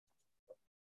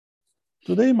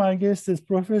Today, my guest is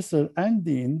Professor and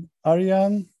Dean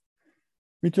Arjan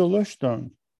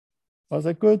Wittolosjtoon. Was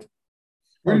that good?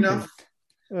 Good enough.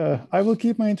 I will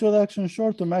keep my introduction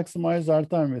short to maximize our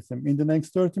time with him. In the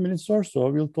next 30 minutes or so,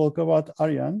 we'll talk about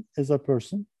Arjan as a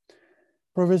person,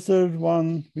 Professor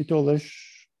Van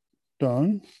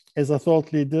Wittolosjtoon as a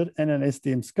thought leader and an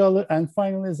esteemed scholar, and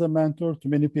finally as a mentor to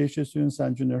many PhD students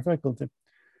and junior faculty.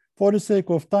 For the sake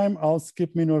of time, I'll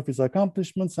skip many of his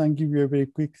accomplishments and give you a very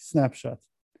quick snapshot.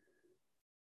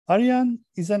 Arjan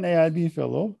is an AIB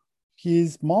fellow. He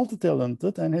is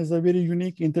multi-talented and has a very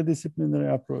unique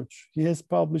interdisciplinary approach. He has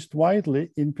published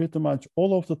widely in pretty much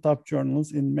all of the top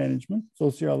journals in management,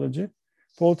 sociology,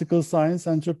 political science,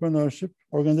 entrepreneurship,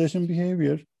 organization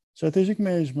behavior, strategic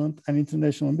management, and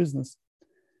international business.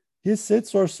 He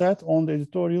sits or sat on the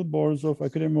editorial boards of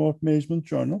Academy of Management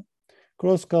Journal,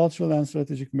 Cross-Cultural and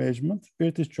Strategic Management,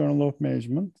 British Journal of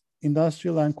Management,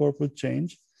 Industrial and Corporate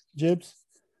Change, JIBS,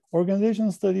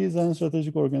 Organization Studies and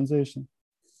Strategic Organization.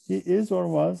 He is or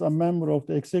was a member of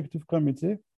the Executive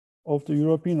Committee of the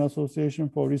European Association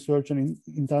for Research and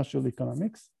Industrial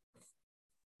Economics,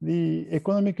 the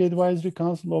Economic Advisory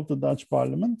Council of the Dutch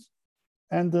Parliament,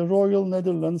 and the Royal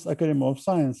Netherlands Academy of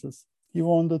Sciences. He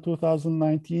won the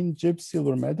 2019 JIBS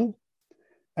Silver Medal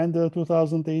and the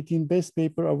 2018 Best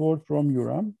Paper Award from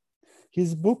URAM.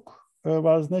 His book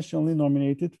was nationally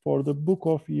nominated for the Book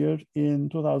of Year in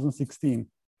 2016.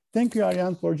 Thank you,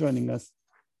 Arjan, for joining us.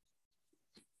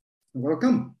 You're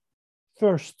welcome.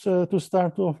 First, to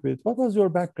start off with, what was your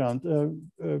background?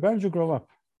 Where did you grow up?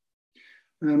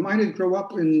 I did grow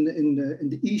up in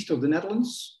the east of the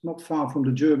Netherlands, not far from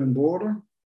the German border,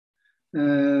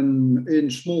 in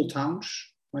small towns.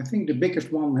 I think the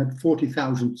biggest one had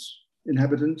 40,000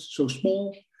 inhabitants, so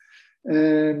small.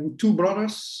 Two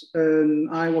brothers, and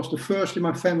I was the first in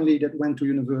my family that went to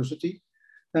university,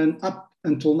 and up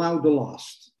until now, the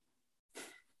last.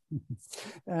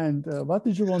 And what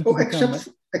did you want to become?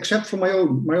 Except for my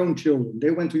own children, they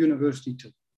went to university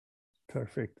too.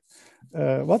 Perfect.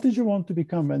 What did you want to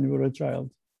become when you were a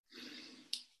child?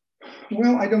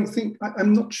 Well, I don't think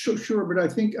I'm not so sure, but I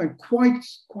think I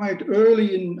quite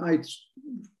early I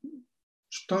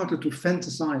started to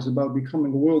fantasize about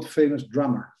becoming a world famous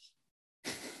drummer.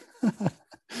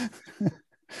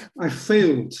 I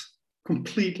failed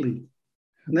completely.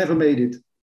 Never made it.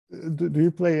 Do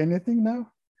you play anything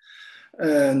now?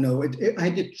 No, I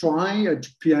did try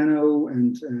piano,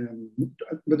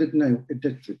 but it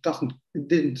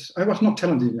didn't. I was not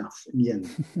talented enough in the end.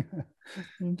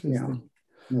 Interesting. Yeah,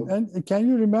 no. And can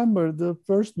you remember the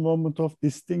first moment of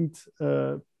distinct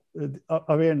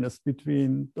awareness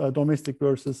between domestic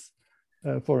versus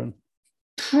foreign?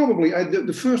 Probably.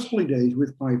 The first holidays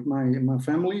with my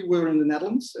family were in the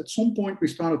Netherlands. At some point, we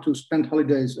started to spend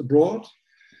holidays abroad.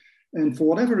 And for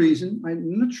whatever reason,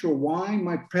 I'm not sure why,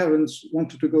 my parents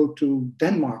wanted to go to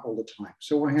Denmark all the time.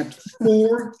 So I had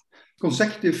 4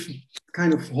 consecutive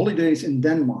kind of holidays in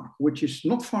Denmark, which is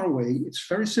not far away. It's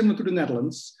very similar to the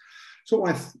Netherlands. So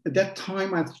at that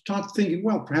time, I started thinking,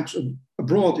 well, perhaps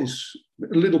abroad is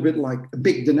a little bit like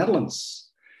the Netherlands.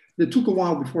 It took a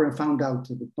while before I found out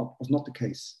that it was not the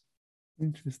case.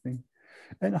 Interesting.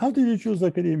 And how did you choose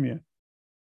academia?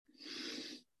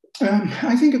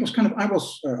 I think it was I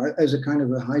was, as a kind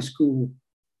of a high school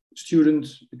student,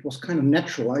 it was kind of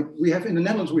natural. In the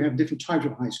Netherlands, we have different types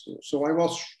of high school. So I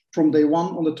was from day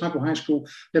one on the type of high school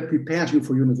that prepares you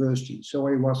for university. So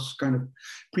I was kind of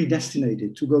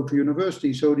predestinated to go to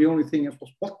university. So the only thing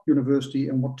was what university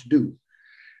and what to do.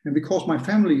 And because my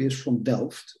family is from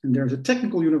Delft, and there's a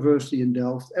technical university in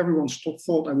Delft, everyone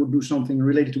thought I would do something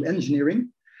related to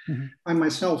engineering. Mm-hmm. I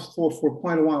myself thought for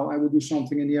quite a while I would do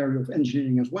something in the area of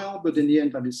engineering as well, but in the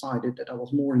end I decided that I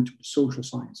was more into the social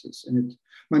sciences. And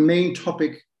my main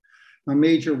topic, my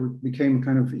major became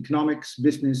kind of economics,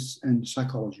 business, and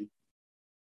psychology.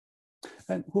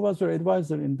 And who was your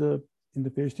advisor in the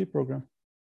PhD program?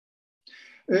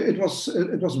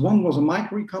 One was a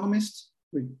microeconomist.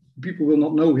 People will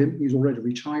not know him, he's already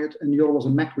retired, and the other was a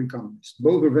macroeconomist.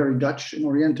 Both were very Dutch and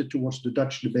oriented towards the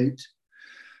Dutch debate.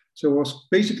 So I was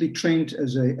basically trained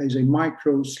as a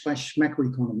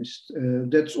micro/macroeconomist.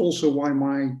 That's also why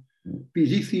my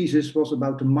PhD thesis was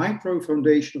about the micro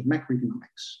foundation of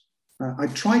macroeconomics. I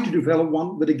tried to develop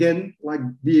one, but again, like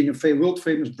being a world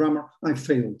famous drummer, I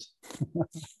failed.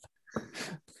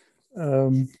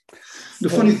 The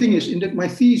funny thing is, in my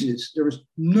thesis, there is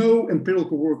no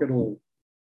empirical work at all.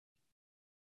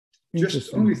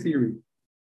 Just only theory.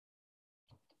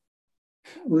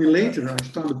 Only later I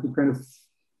started to kind of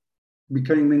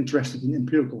became interested in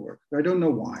empirical work. I don't know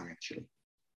why, actually.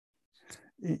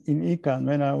 In econ,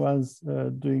 when I was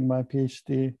doing my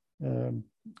PhD And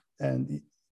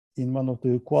in one of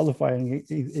the qualifying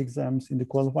exams, in the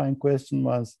qualifying question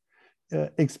was,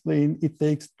 explain it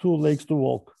takes 2 legs to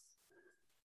walk.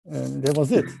 And that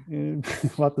was it.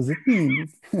 What does it mean?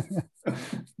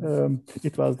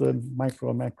 It was the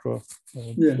macro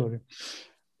story.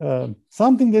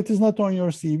 Something that is not on your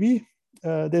CV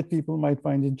that people might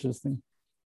find interesting.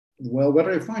 Well,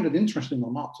 whether I find it interesting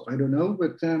or not, I don't know.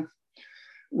 But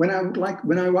when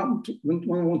I want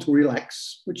to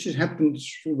relax, which happens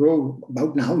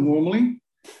about now normally,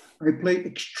 I play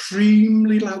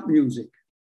extremely loud music,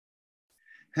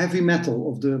 heavy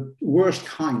metal of the worst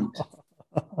kind,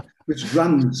 with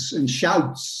drums and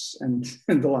shouts and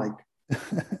the like.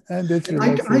 And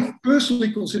I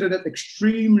personally consider that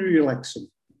extremely relaxing.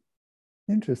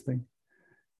 Interesting.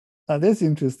 That's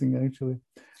interesting, actually.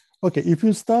 Okay, if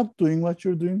you stop doing what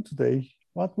you're doing today,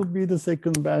 what would be the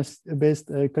second best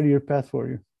career path for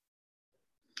you?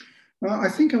 I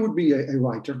think I would be a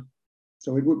writer.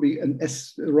 So it would be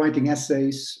writing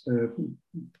essays,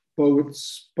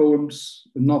 poems,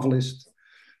 a novelist.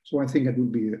 So I think I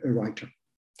would be a writer.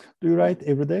 Do you write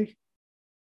every day?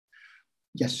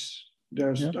 Yes.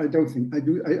 I don't think I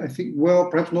do. I think, well,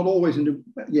 perhaps not always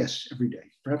yes, every day.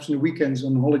 Perhaps in the weekends,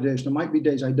 on holidays, there might be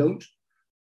days I don't,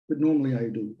 but normally I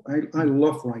do. I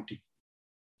love writing.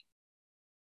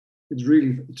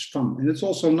 It's fun. And it's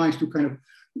also nice to kind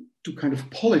of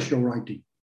polish your writing.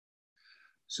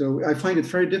 So I find it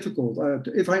very difficult.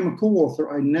 If I'm a co-author,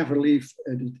 I never leave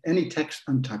any text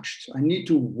untouched. I need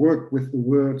to work with the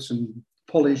words and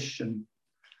polish, and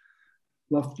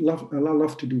I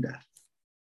love to do that.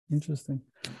 Interesting.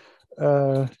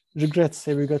 Regrets?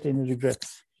 Have you got any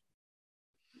regrets?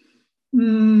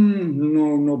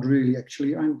 No, not really.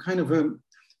 Actually, I'm kind of I'm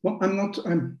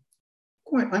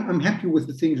happy with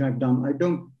the things I've done. I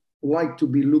don't like to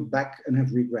be looked back and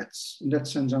have regrets. In that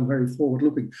sense, I'm very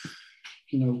forward-looking.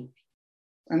 And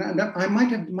I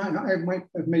might have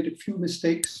made a few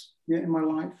mistakes in my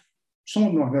life. Some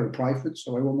of them are very private,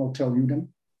 so I will not tell you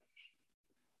them.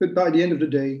 But by the end of the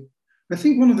day, I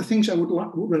think one of the things I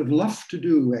would have loved to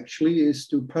do actually is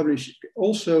to publish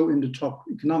also in the top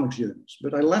economics journals.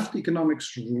 But I left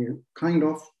economics kind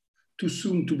of too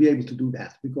soon to be able to do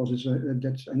that, because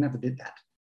I never did that.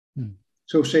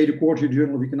 So say the Quarterly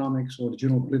Journal of Economics or the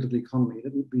Journal of Political Economy,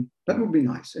 that would be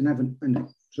nice. And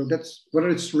so that's, whether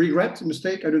it's regret, a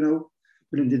mistake, I don't know,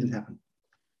 but it didn't happen.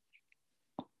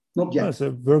 Not yet. It's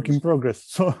a work in progress,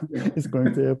 so yeah. It's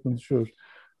going to happen, sure.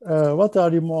 What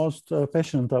are you most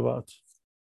passionate about?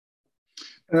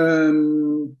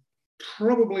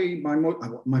 Probably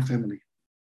my family.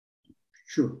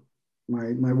 Sure,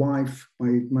 my wife,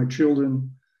 my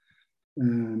children,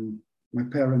 my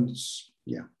parents.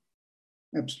 Yeah,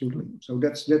 absolutely. So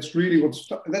that's really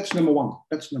that's number one.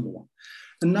 That's number one.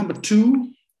 And number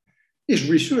two is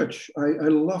research. I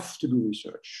love to do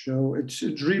research. So it's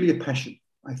really a passion.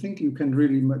 I think you can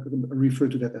really refer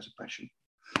to that as a passion.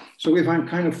 So if I'm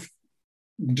kind of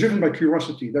driven by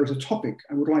curiosity, there's a topic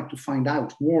I would like to find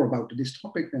out more about this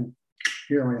topic, then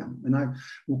here I am. And I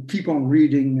will keep on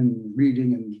reading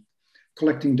and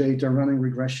collecting data, running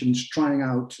regressions, trying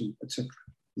out, etc.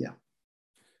 Yeah.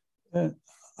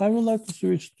 I would like to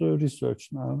switch to research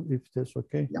now, if that's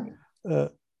okay. Yeah.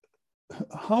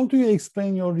 How do you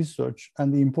explain your research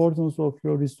and the importance of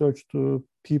your research to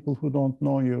people who don't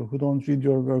know you, who don't read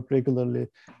your work regularly,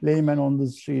 laymen on the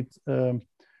street?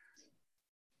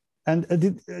 And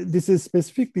this is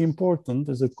specifically important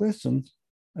as a question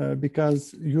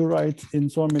because you write in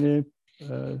so many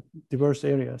diverse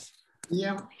areas.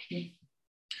 Yeah.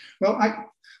 Well,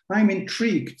 I'm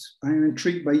intrigued. I'm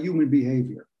intrigued by human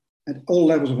behavior at all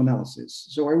levels of analysis.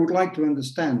 So I would like to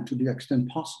understand, to the extent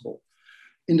possible,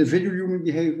 individual human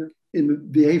behavior,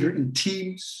 in behavior in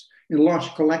teams, in large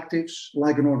collectives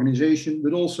like an organization,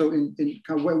 but also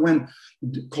when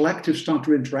collectives start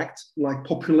to interact, like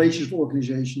populations of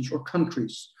organizations or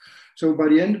countries. So by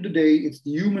the end of the day, it's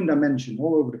the human dimension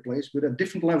all over the place, but at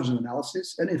different levels of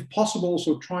analysis, and if possible,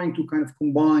 also trying to kind of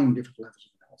combine different levels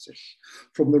of analysis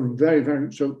from the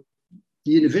very, so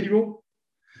the individual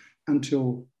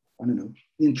until, I don't know,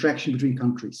 the interaction between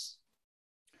countries.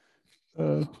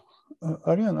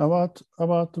 Arjan,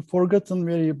 about the forgotten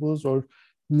variables or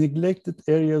neglected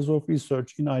areas of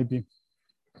research in IB,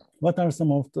 what are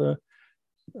some of the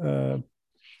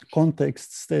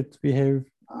contexts that we have?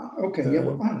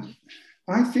 Well,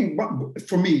 I think,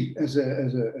 for me as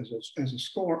a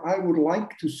scholar, I would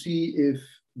like to see if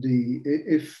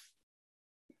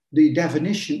the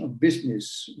definition of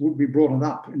business would be broadened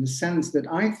up, in the sense that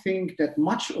I think that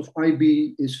much of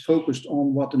IB is focused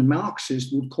on what a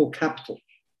Marxist would call capital.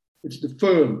 It's the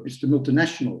firm, it's the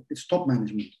multinational, it's top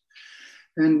management.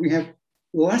 and we have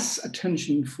less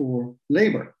attention for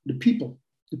labor, the people.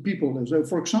 So,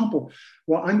 for example,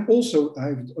 well, I've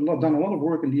done a lot of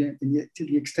work to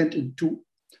the extent into,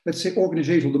 let's say,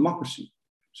 organizational democracy.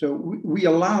 So we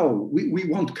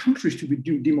want countries to be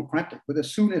democratic, but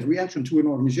as soon as we enter into an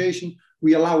organization,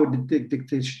 we allow a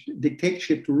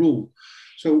dictatorship to rule.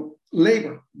 So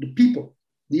labor, the people,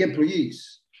 the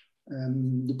employees,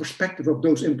 the perspective of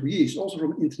those employees, also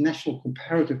from an international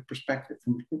comparative perspective,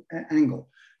 from an angle,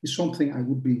 is something I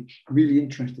would be really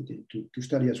interested in to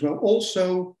study as well.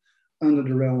 Also under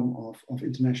the realm of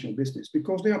international business,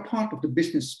 because they are part of the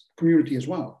business community as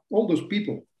well. All those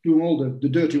people doing all the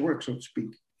dirty work, so to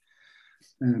speak.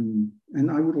 And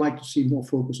I would like to see more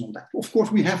focus on that. Of course,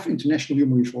 we have international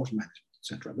human resource management,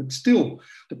 etc. But still,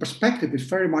 the perspective is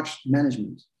very much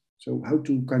management. So how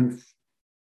to kind of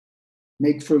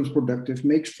make firms productive,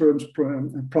 make firms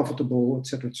profitable,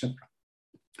 etc., etc.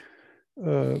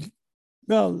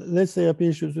 Well, let's say a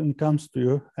patient comes to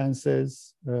you and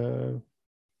says,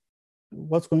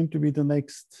 what's going to be the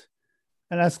next,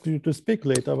 and asks you to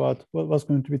speculate about what's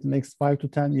going to be the next 5 to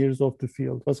 10 years of the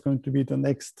field, what's going to be the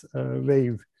next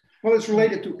wave. Well, it's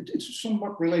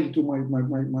somewhat related to my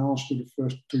answer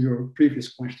to your previous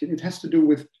question. It has to do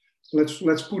with,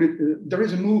 let's put it, there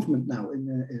is a movement now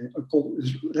called,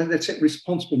 let's say,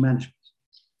 responsible management.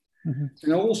 Mm-hmm.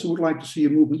 And I also would like to see a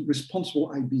movement,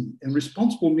 responsible IB, and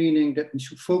responsible meaning that we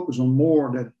should focus on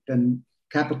more than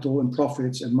capital and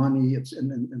profits and money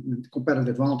and competitive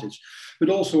advantage, but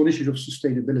also on issues of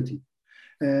sustainability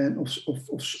and of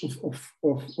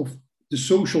the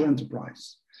social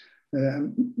enterprise. A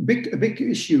big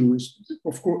issue is,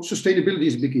 of course, sustainability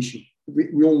is a big issue.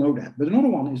 We all know that. But another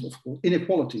one is, of course,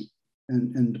 inequality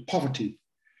and poverty.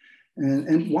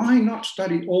 And why not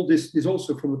study all this is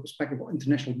also from the perspective of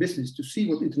international business, to see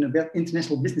what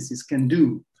international businesses can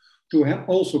do to help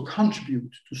also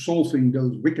contribute to solving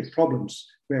those wicked problems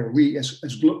where we as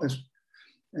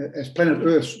planet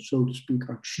Earth, so to speak,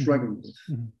 are struggling with.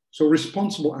 Mm-hmm. So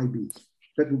responsible IB,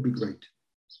 that would be great.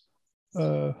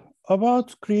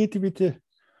 About creativity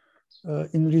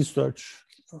in research,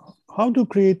 how do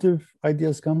creative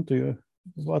ideas come to you?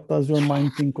 What does your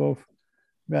mind think of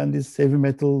when this heavy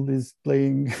metal is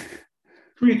playing?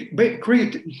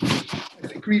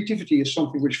 Creativity is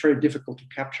something which is very difficult to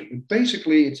capture. But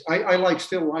basically, I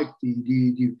still like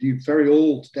the very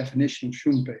old definition of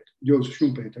Joseph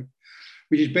Schumpeter,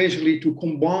 which is basically to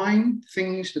combine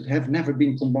things that have never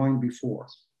been combined before.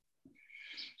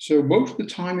 So most of the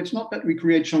time, it's not that we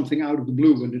create something out of the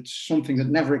blue and it's something that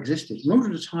never existed. Most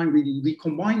of the time, we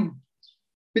combine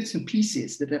bits and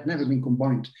pieces that have never been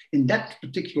combined in that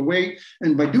particular way.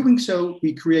 And by doing so,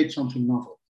 we create something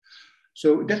novel.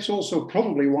 So that's also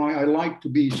probably why I like to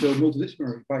be so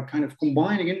multidisciplinary, by kind of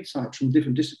combining insights from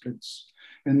different disciplines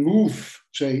and move,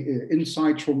 say,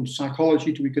 insights from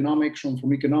psychology to economics,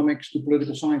 from economics to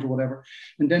political science or whatever.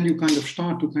 And then you kind of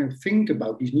start to kind of think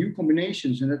about these new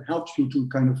combinations, and it helps you to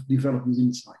kind of develop new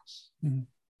insights. Mm-hmm.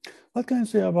 What can you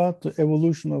say about the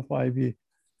evolution of IB?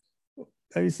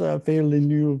 It's a fairly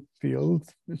new field,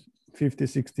 50,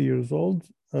 60 years old.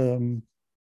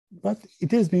 But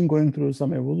it has been going through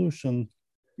some evolution.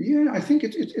 Yeah, I think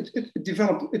it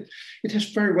developed. It has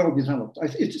very well developed.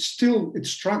 It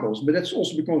struggles, but that's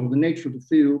also because of the nature of the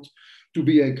field to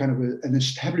be a kind of an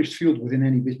established field within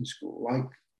any business school, like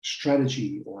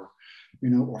strategy or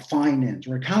finance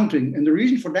or accounting. And the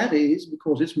reason for that is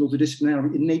because it's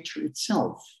multidisciplinary in nature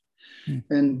itself.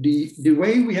 And the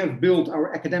way we have built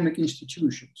our academic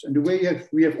institutions and the way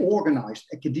we have organized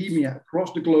academia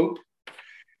across the globe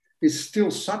is still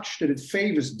such that it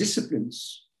favors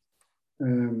disciplines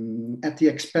at the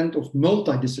expense of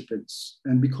multidisciplines.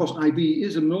 And because IB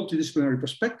is a multidisciplinary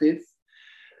perspective,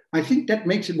 I think that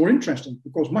makes it more interesting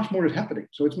because much more is happening.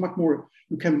 So it's much more,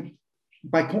 you can,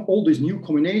 by all these new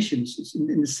combinations, it's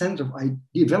in the sense of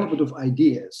development of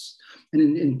ideas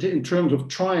and in terms of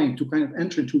trying to kind of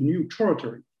enter into new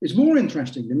territory. It's more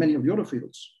interesting than many of the other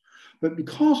fields. But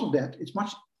because of that, it's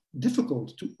much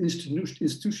difficult to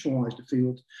institutionalize the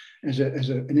field as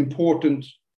an important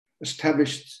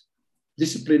established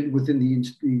discipline within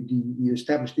the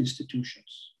established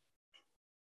institutions.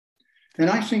 And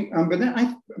I think,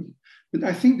 but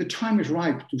I think the time is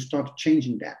ripe to start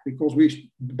changing that, because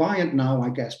by and now, I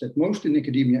guess that most in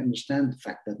academia understand the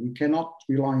fact that we cannot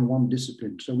rely on one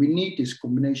discipline. So we need this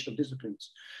combination of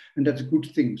disciplines, and that's a good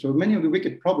thing. So many of the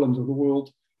wicked problems of the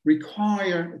world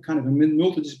require a kind of a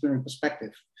multidisciplinary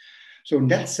perspective. So in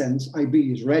that sense,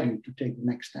 IB is ready to take the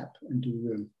next step and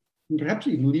to perhaps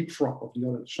even leapfrog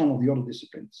some of the other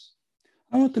disciplines.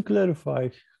 I want to clarify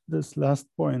this last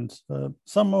point.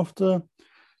 Some of the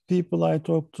people I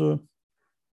talked to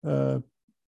there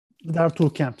are two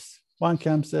camps. One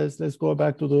camp says, let's go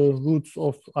back to the roots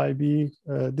of IB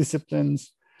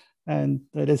disciplines, and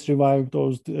let's revive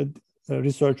those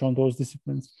research on those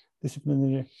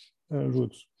disciplinary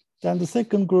roots. Then the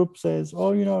second group says,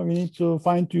 oh, we need to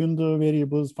fine-tune the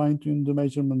variables, fine-tune the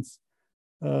measurements.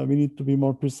 We need to be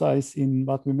more precise in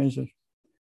what we measure.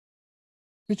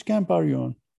 Which camp are you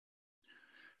on?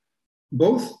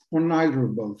 Both or neither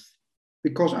of both?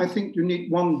 Because I think you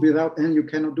need one without, and you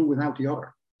cannot do without the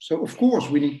other. So of course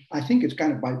we need, I think it's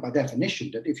kind of by definition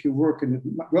that if you work in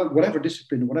whatever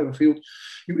discipline, whatever field,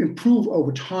 you improve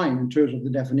over time in terms of the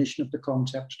definition of the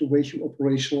concepts, the ways you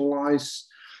operationalize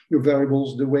your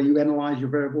variables, the way you analyze your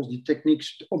variables, the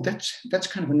techniques. Oh, that's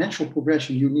kind of a natural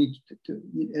progression you need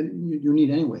you need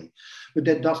anyway. But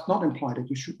that does not imply that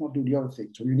you should not do the other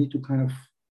things. So you need to kind of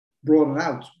broaden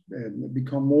out and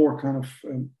become more kind of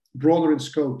broader in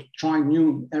scope, trying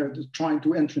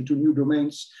to enter into new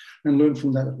domains and learn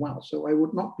from that as well. So I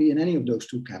would not be in any of those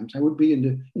two camps. I would be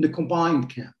in the combined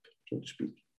camp, so to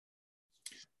speak.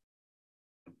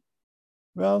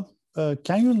 Well,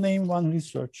 can you name one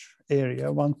research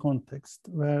area, one context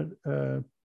where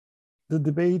the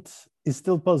debate is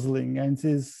still puzzling and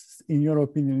is, in your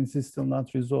opinion, is still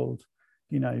not resolved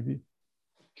in IB?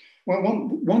 Well,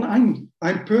 one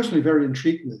I'm personally very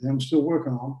intrigued with, and I'm still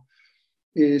working on,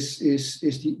 is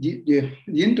the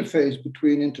interface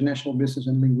between international business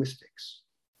and linguistics.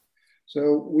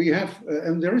 So we have,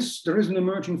 and there is an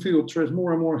emerging field. There is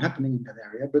more and more happening in that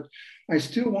area, but I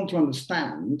still want to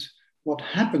understand what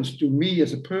happens to me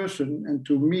as a person and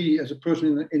to me as a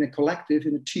person in a collective,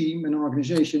 in a team, in an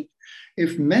organization,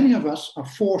 if many of us are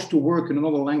forced to work in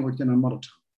another language than our mother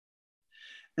tongue.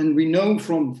 And we know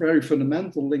from very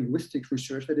fundamental linguistics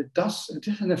research that it has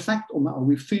an effect on how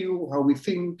we feel, how we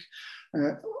think,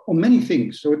 on many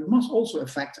things. So it must also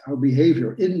affect our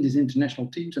behavior in these international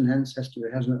teams, and hence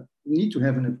need to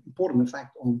have an important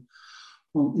effect on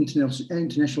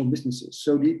international businesses.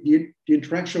 So the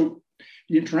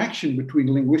interaction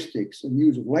between linguistics and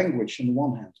use of language on the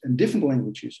one hand, and different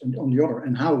languages on the other,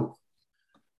 and how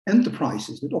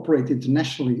enterprises that operate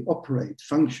internationally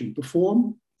function,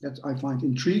 perform, that I find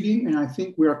intriguing. And I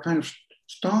think we are kind of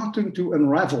starting to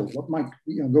unravel what might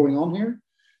be going on here,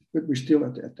 but we're still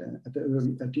in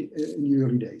the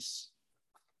early days.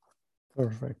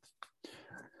 Perfect.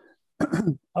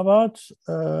 About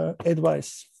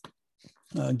advice,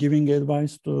 giving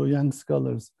advice to young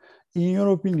scholars. In your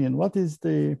opinion, what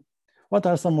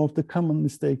are some of the common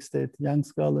mistakes that young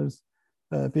scholars,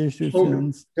 PhD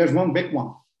students? There's one big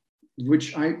one,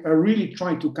 which I really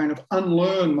try to kind of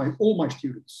unlearn all my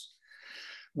students.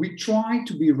 We try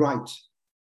to be right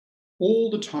all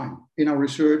the time in our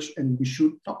research, and we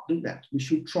should not do that. We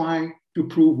should try to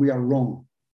prove we are wrong.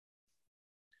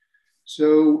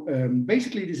 So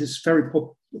basically, this is very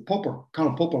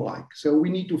Popper-like. So we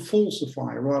need to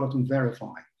falsify rather than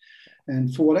verify.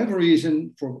 And for whatever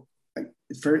reason, for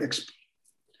very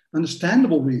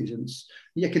understandable reasons,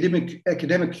 the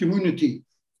academic community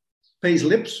pays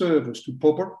lip service to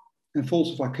Popper and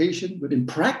falsification, but in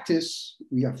practice,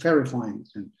 we are verifying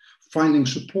and finding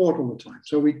support all the time.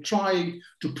 So we try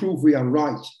to prove we are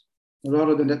right,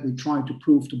 rather than that we try to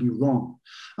prove to be wrong.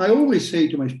 I always say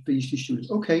to my PhD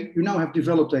students, okay, you now have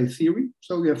developed a theory,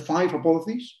 so you have 5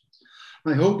 hypotheses.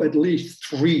 I hope at least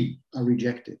 3 are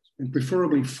rejected, and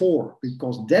preferably 4,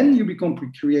 because then you become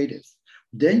creative.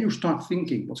 Then you start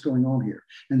thinking what's going on here,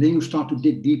 and then you start to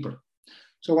dig deeper.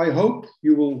 So I hope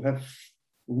you will have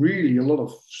really a lot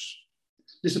of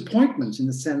disappointments in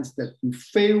the sense that you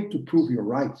fail to prove you're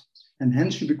right, and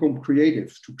hence you become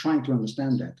creative to trying to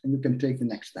understand that, and you can take the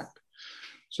next step.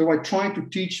 So I try to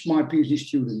teach my PhD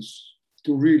students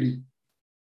to really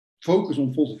focus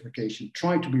on falsification,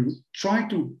 try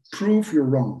to prove you're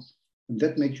wrong, and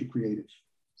that makes you creative.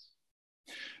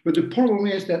 But the problem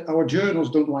is that our journals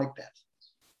don't like that.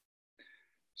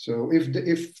 So if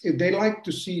they like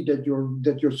to see that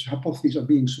your hypotheses are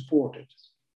being supported,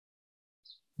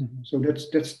 so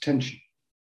that's tension.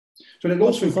 So that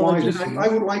also implies that I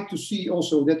would like to see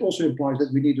also, that also implies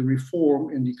that we need a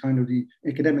reform in the kind of the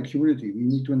academic community. We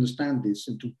need to understand this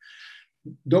and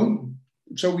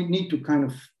so we need to kind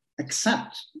of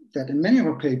accept that in many of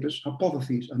our papers,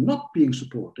 hypotheses are not being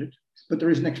supported, but there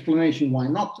is an explanation why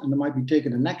not, and there might be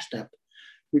taken a next step,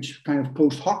 which kind of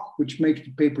post hoc, which makes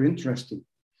the paper interesting.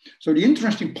 So the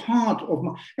interesting part of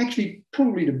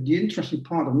probably the interesting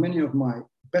part of many of my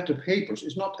better papers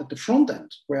is not at the front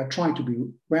end, where I try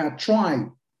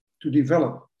to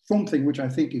develop something which I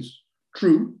think is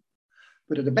true,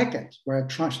 but at the back end, where I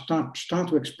start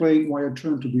to explain why I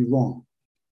turn to be wrong.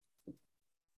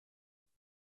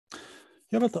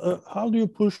 Yeah, but how do you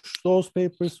push those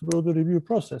papers through the review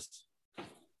process?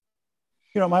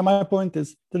 My point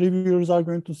is the reviewers are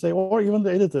going to say, or even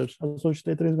the editor, associate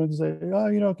editor is going to say, oh,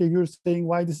 okay, you're saying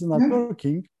why this is not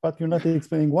working, but you're not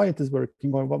explaining why it is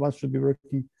working or what should be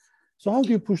working. So how do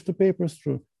you push the papers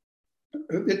through?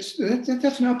 That's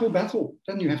an uphill battle.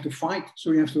 Then you have to fight.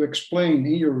 So you have to explain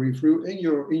in your review, in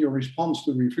your response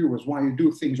to the reviewers, why you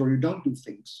do things or you don't do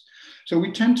things. So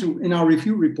we tend to, in our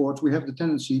review reports, we have the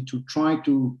tendency to try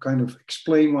to kind of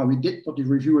explain why we did what the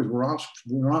reviewers were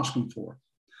asking for.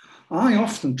 I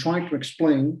often try to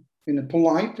explain in a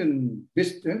polite and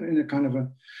in a kind of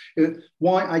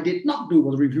why I did not do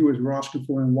what the reviewers were asking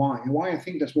for and why I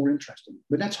think that's more interesting.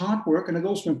 But that's hard work, and it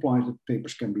also implies that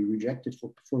papers can be rejected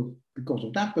because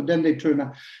of that. But then they turn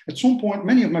out, at some point,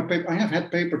 many of my papers, I have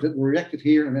had papers that were rejected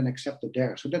here and then accepted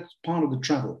there. So that's part of the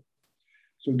travel.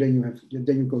 So then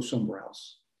you go somewhere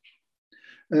else.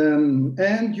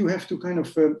 And you have to kind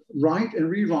of write and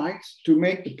rewrite to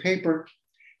make the paper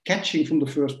catching from the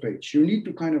first page. You need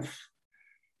to kind of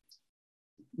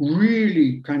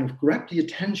really kind of grab the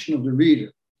attention of the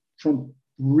reader from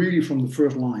the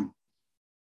first line,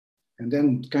 and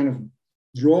then kind of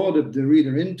draw the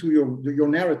reader into your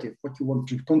narrative, what you want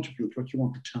to contribute, what you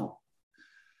want to tell.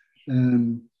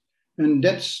 And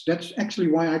that's actually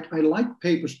why I like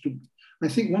papers to. I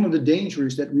think one of the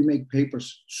dangers is that we make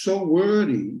papers so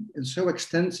wordy and so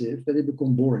extensive that they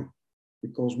become boring,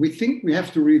 because we think we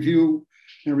have to review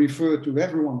and refer to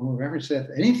everyone who have ever said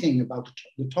anything about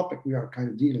the topic we are kind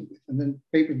of dealing with, and then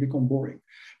papers become boring.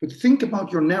 But think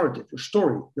about your narrative, your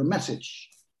story, your message.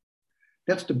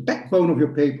 That's the backbone of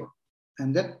your paper,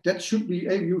 and that should be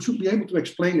you should be able to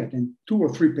explain it in 2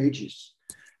 or 3 pages,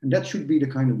 and that should be the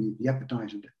kind of the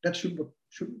appetizer. That should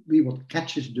be what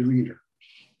catches the reader.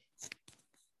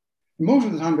 And most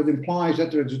of the time, it implies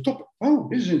that there is a topic. Oh,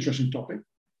 this is an interesting topic.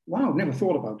 Wow, never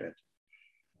thought about that.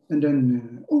 And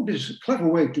then, oh, this is a clever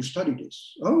way to study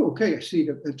this. Oh, okay, I see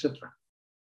that, etc.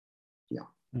 Yeah.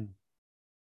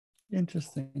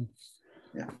 Interesting.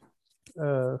 Yeah.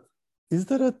 Is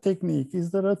there a technique,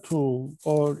 is there a tool,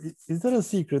 or is there a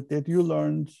secret that you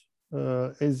learned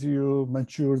as you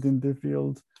matured in the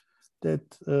field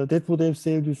that would have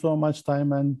saved you so much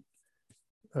time and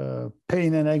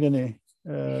pain and agony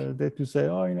that you say,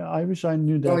 oh, I wish I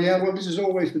knew that? Oh, yeah, well, this is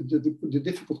always the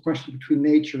difficult question between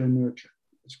nature and nurture.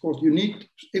 Of course,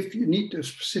 if you need a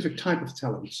specific type of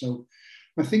talent. So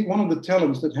I think one of the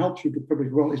talents that helps you to publish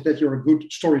well is that you're a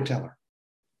good storyteller.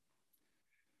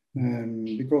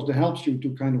 Because that helps you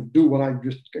to kind of do what I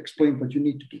just explained what you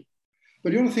need to do.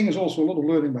 But the other thing is also a lot of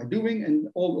learning by doing, and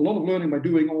a lot of learning by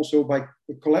doing also by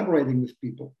collaborating with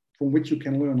people from which you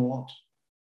can learn a lot.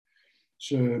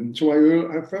 So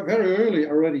I very early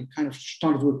already kind of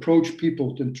started to approach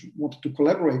people and wanted to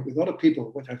collaborate with other people,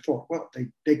 which I thought, well,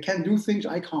 they can do things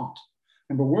I can't.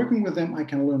 And by working with them, I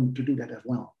can learn to do that as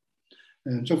well.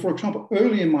 So, for example,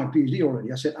 early in my PhD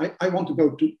already, I said, I want to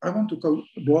go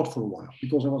abroad for a while,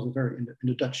 because I was in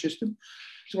the Dutch system.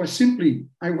 So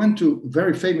I went to a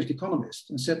very famous economist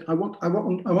and said, I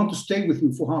want to stay with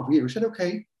you for half a year. He said,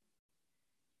 okay.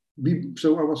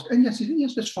 And yes, he said,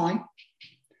 yes, that's fine.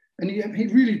 And he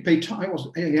really paid time.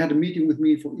 He had a meeting with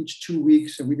me for each 2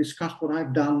 weeks, and we discussed what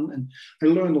I've done, and I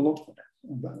learned a lot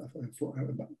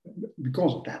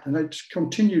because of that. And I just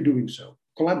continue doing so,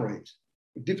 collaborate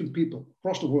with different people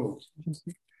across the world.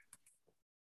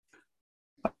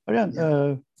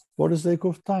 Arjan, for the sake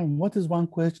of time, what is one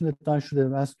question that I should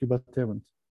have asked you but haven't?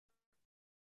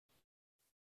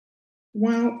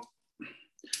 Well,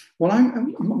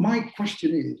 my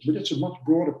question is, but it's a much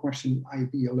broader question than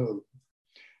IB alone.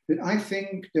 That I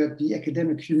think that the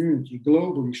academic community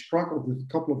globally struggles with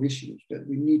a couple of issues that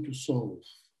we need to solve.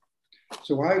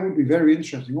 So I would be very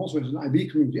interested, also as an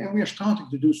IB community, and we are starting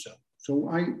to do so. So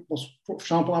for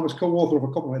example, I was co-author of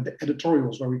a couple of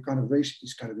editorials where we kind of raised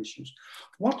these kind of issues.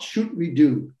 What should we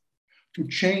do to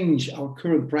change our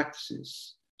current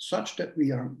practices such that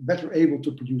we are better able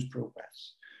to produce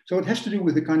progress? So it has to do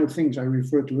with the kind of things I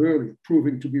referred to earlier,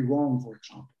 proving to be wrong, for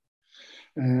example.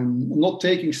 Not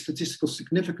taking statistical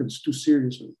significance too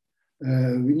seriously.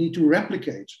 We need to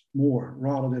replicate more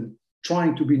rather than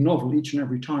trying to be novel each and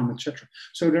every time, etc.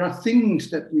 So there are things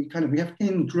that we have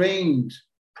ingrained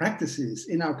practices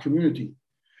in our community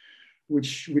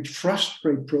which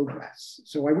frustrate progress.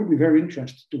 So I would be very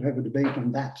interested to have a debate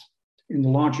on that in the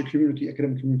larger community,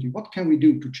 academic community. What can we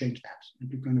do to change that and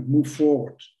to kind of move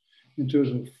forward in terms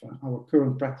of our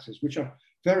current practices, which are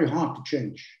very hard to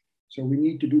change. So we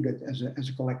need to do that as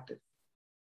a collective.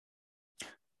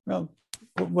 Well,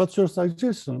 what's your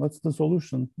suggestion? What's the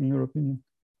solution, in your opinion?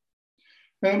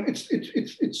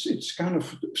 It's kind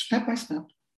of step by step.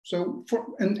 So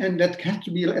and that has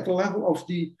to be at the level of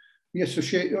the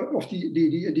associate of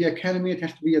the academy. It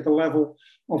has to be at the level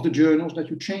of the journals, that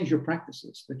you change your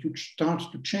practices, that you start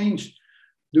to change.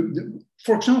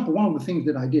 For example, one of the things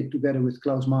that I did together with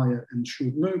Klaus Meyer and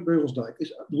Sjoerd Beugelsdijk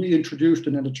is we introduced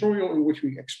an editorial in which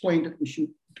we explained that we should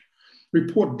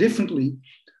report differently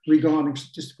regarding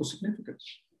statistical significance.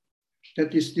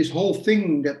 That this whole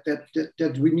thing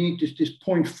that we need this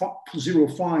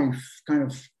 0.05 kind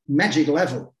of magic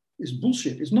level is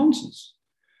bullshit, is nonsense.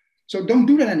 So don't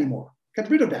do that anymore. Get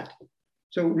rid of that.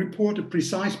 So report a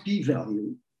precise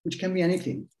p-value, which can be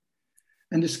anything,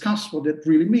 and discuss what that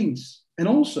really means. And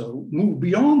also move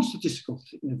beyond statistical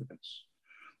significance,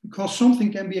 because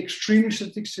something can be extremely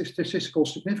statistical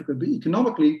significant, but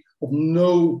economically of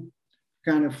no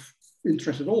kind of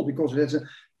interest at all, because it has a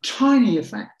tiny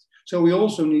effect. So we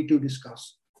also need to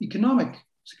discuss economic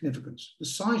significance, the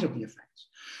size of the effects.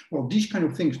 Well, these kind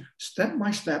of things, step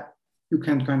by step, you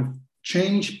can kind of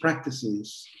change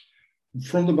practices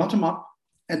from the bottom up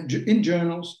in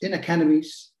journals, in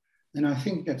academies. And I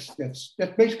think that's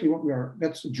basically what we are.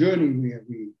 That's the journey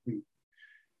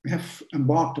we have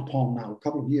embarked upon now a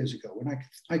couple of years ago, and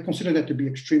I consider that to be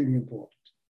extremely important.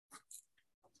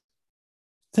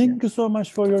 Thank you so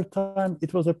much for your time.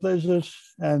 It was a pleasure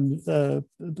and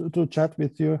to chat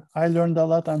with you. I learned a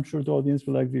lot. I'm sure the audience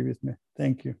will agree with me.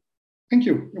 Thank you. Thank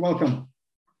you. You're welcome.